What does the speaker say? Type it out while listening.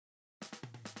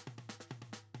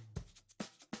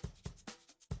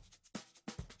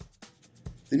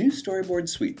The new Storyboard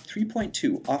Suite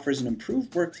 3.2 offers an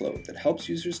improved workflow that helps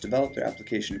users develop their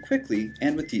application quickly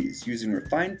and with ease using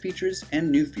refined features and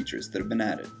new features that have been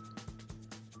added.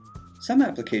 Some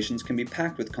applications can be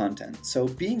packed with content, so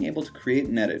being able to create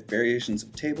and edit variations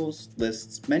of tables,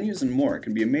 lists, menus, and more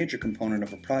can be a major component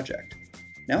of a project.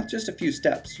 Now with just a few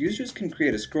steps, users can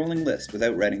create a scrolling list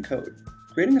without writing code.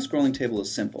 Creating a scrolling table is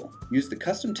simple. Use the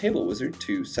custom table wizard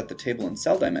to set the table and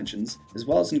cell dimensions, as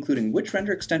well as including which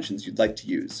render extensions you'd like to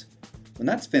use. When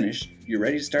that's finished, you're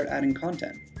ready to start adding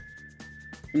content.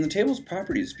 From the table's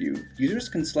properties view, users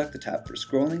can select the tab for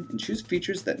scrolling and choose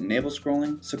features that enable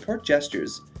scrolling, support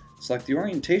gestures, select the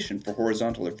orientation for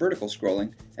horizontal or vertical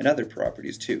scrolling, and other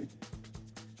properties too.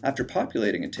 After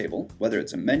populating a table, whether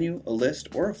it's a menu, a list,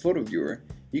 or a photo viewer,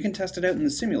 you can test it out in the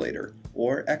simulator,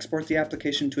 or export the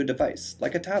application to a device,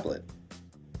 like a tablet.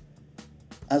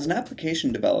 As an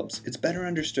application develops, it's better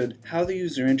understood how the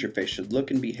user interface should look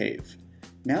and behave.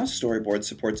 Now Storyboard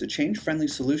supports a change-friendly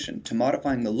solution to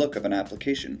modifying the look of an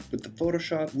application with the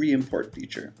Photoshop Re-import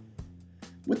feature.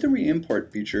 With the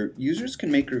Re-import feature, users can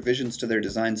make revisions to their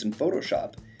designs in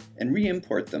Photoshop and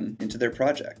re-import them into their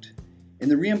project. In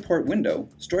the Re-import window,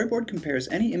 Storyboard compares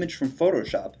any image from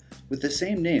Photoshop with the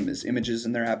same name as images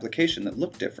in their application that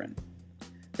look different.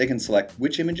 They can select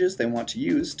which images they want to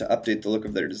use to update the look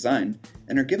of their design,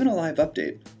 and are given a live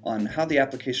update on how the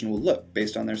application will look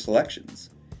based on their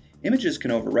selections. Images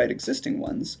can overwrite existing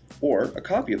ones, or a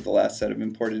copy of the last set of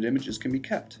imported images can be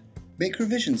kept. Make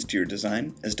revisions to your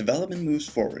design as development moves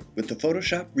forward with the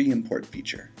Photoshop Re-import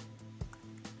feature.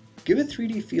 Give a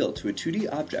 3D feel to a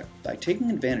 2D object by taking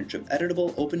advantage of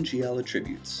editable Opengl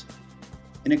attributes.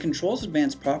 In a Controls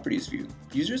Advanced Properties view,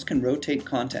 users can rotate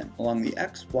content along the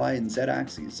X, Y, and Z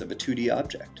axes of a 2D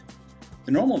object.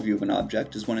 The normal view of an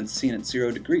object is when it's seen at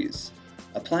 0 degrees.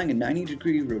 Applying a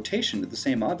 90-degree rotation to the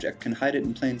same object can hide it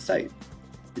in plain sight.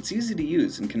 It's easy to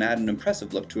use and can add an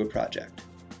impressive look to a project.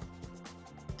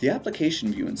 The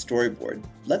application view in Storyboard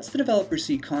lets the developer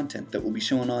see content that will be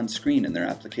shown on screen in their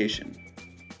application.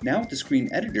 Now with the Screen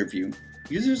Editor view,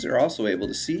 users are also able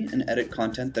to see and edit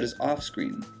content that is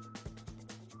off-screen.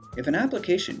 If an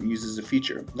application uses a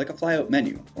feature like a flyout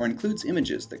menu or includes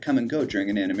images that come and go during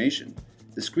an animation,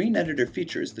 the Screen Editor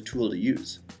feature is the tool to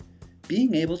use.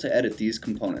 Being able to edit these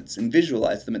components and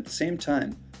visualize them at the same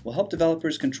time will help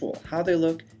developers control how they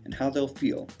look and how they'll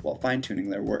feel while fine-tuning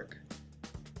their work.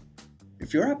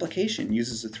 If your application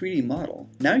uses a 3D model,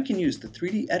 now you can use the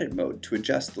 3D Edit mode to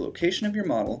adjust the location of your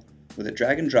model with a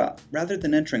drag and drop rather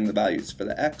than entering the values for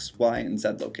the X, Y, and Z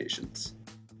locations.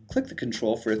 Click the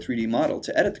control for a 3D model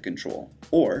to edit the control,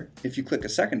 or, if you click a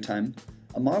second time,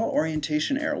 a model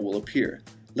orientation arrow will appear,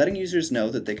 letting users know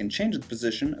that they can change the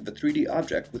position of a 3D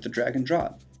object with the drag and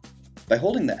drop. By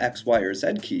holding the X, Y, or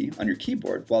Z key on your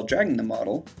keyboard while dragging the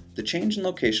model, the change in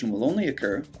location will only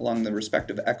occur along the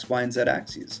respective X, Y, and Z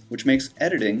axes, which makes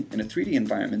editing in a 3D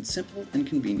environment simple and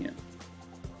convenient.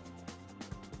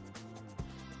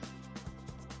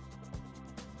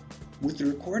 With the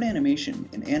Record Animation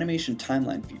and Animation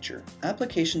Timeline feature,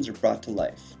 applications are brought to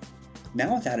life.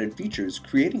 Now with added features,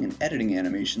 creating and editing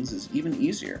animations is even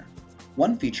easier.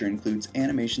 One feature includes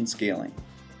animation scaling.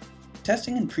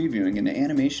 Testing and previewing an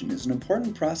animation is an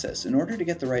important process in order to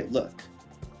get the right look.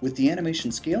 With the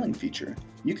animation scaling feature,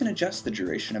 you can adjust the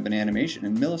duration of an animation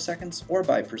in milliseconds or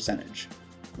by percentage,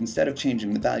 instead of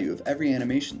changing the value of every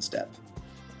animation step.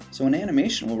 So an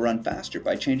animation will run faster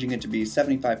by changing it to be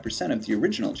 75% of the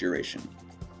original duration.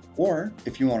 Or,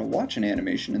 if you want to watch an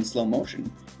animation in slow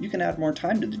motion, you can add more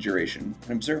time to the duration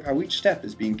and observe how each step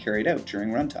is being carried out during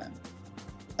runtime.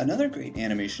 Another great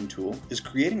animation tool is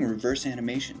creating reverse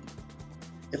animation.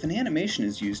 If an animation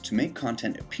is used to make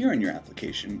content appear in your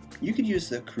application, you could use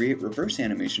the Create Reverse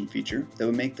Animation feature that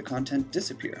would make the content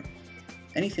disappear.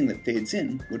 Anything that fades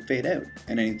in would fade out,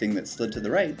 and anything that slid to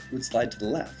the right would slide to the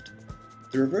left.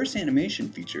 The reverse animation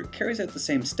feature carries out the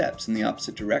same steps in the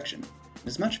opposite direction, and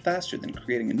is much faster than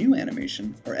creating a new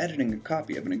animation or editing a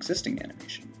copy of an existing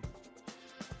animation.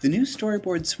 The new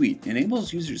Storyboard Suite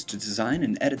enables users to design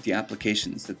and edit the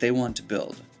applications that they want to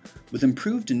build. With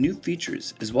improved and new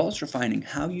features, as well as refining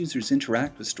how users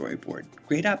interact with Storyboard,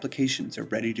 great applications are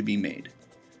ready to be made.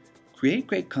 Create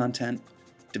great content,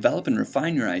 develop and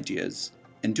refine your ideas,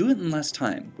 and do it in less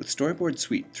time with Storyboard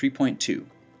Suite 3.2.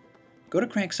 Go to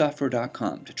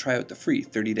cranksoftware.com to try out the free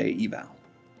 30-day eval.